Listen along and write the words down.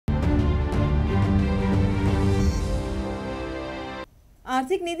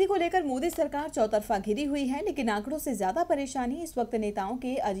आर्थिक नीति को लेकर मोदी सरकार चौतरफा घिरी हुई है, लेकिन आंकड़ों से ज्यादा परेशानी इस वक्त नेताओं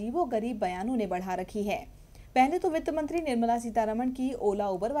के अजीबोगरीब बयानों ने बढ़ा रखी है। पहले तो वित्त मंत्री निर्मला सीतारमण की ओला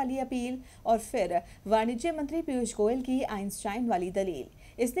उबर वाली अपील और फिर वाणिज्य मंत्री पीयूष गोयल की आइंस्टाइन वाली दलील।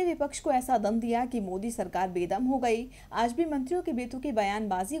 इसने विपक्ष को ऐसा दम दिया कि मोदी सरकार बेदम हो गई। आज भी मंत्रियों की बेतुकी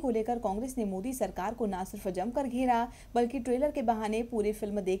बयानबाजी को लेकर कांग्रेस ने मोदी सरकार को न सिर्फ जमकर घेरा, बल्कि ट्रेलर के बहाने पूरी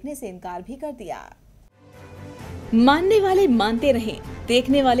फिल्म देखने से इनकार भी कर दिया। मानने वाले मानते रहें,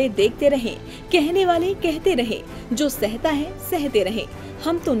 देखने वाले देखते रहें, कहने वाले कहते रहें, जो सहता है सहते रहें।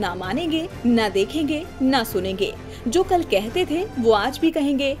 हम तो ना मानेंगे, ना देखेंगे, ना सुनेंगे। जो कल कहते थे वो आज भी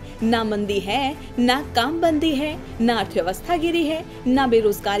कहेंगे। ना मंदी है, ना काम बंदी है, ना अर्थव्यवस्था गिरी है, ना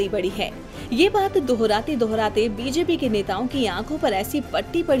बेरोजगारी बढ़ी है। ये बात दोहराते दोहराते बीजेपी के नेताओं की आंखों पर ऐसी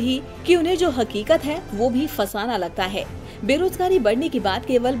पट्टी पड़ी कि उन्हें जो हकीकत है वो भी फसाना लगता है। बेरोजगारी बढ़ने की बात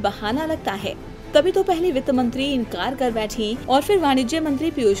केवल बहाना लगता है। तभी तो पहले वित्त मंत्री इनकार कर बैठी और फिर वाणिज्य मंत्री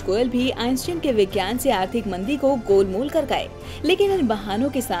पीयूष गोयल भी आइंस्टाइन के विज्ञान से आर्थिक मंदी को गोलमोल कर गए। लेकिन इन बहानों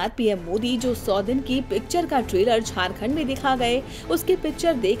के साथ पीएम मोदी जो 100 दिन की पिक्चर का ट्रेलर झारखंड में दिखा गए, उसकी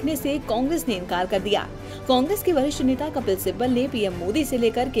पिक्चर देखने से कांग्रेस ने इनकार कर दिया। कांग्रेस के वरिष्ठ नेता कपिल सिब्बल ने पीएम मोदी से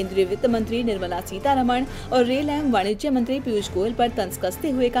लेकर केंद्रीय वित्त मंत्री निर्मला सीतारमण और रेल एवं वाणिज्य मंत्री पीयूष गोयल पर तंज कसते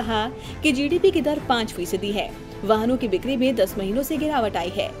हुए कहा कि जीडीपी की दर 5% है। वाहनों की बिक्री में 10 महीनों से गिरावट आई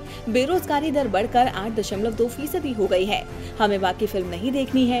है। बेरोजगारी दर बढ़कर 8.2% हो गई है। हमें बाकी फिल्म नहीं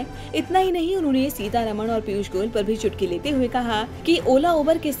देखनी है। इतना ही नहीं, उन्होंने सीतारमण और पीयूष गोयल पर भी चुटकी लेते हुए कहा कि ओला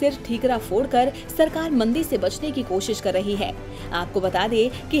उबर के सिर ठीकरा फोड़कर सरकार मंदी से बचने की कोशिश कर रही है। आपको बता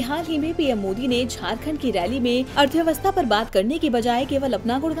दें कि हाल ही में पीएम मोदी ने झारखंड की रैली में अर्थव्यवस्था पर बात करने की बजाय केवल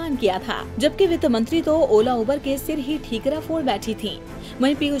अपना गुणगान किया था, जबकि वित्त मंत्री तो ओला उबर के सिर ही ठीकरा फोड़ बैठी थी।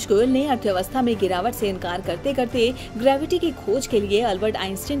 वहीं पीयूष गोयल ने अर्थव्यवस्था में गिरावट से इनकार करते करते ग्रेविटी की खोज के लिए अल्बर्ट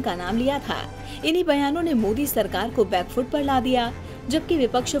आइंस्टाइन का नाम लिया था। इन्हीं बयानों ने मोदी सरकार को बैकफुट पर ला दिया, जबकि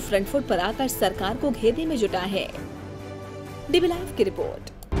विपक्ष फ्रंट फुट पर आकर सरकार को घेरने में जुटा है। DBLIVE की रिपोर्ट।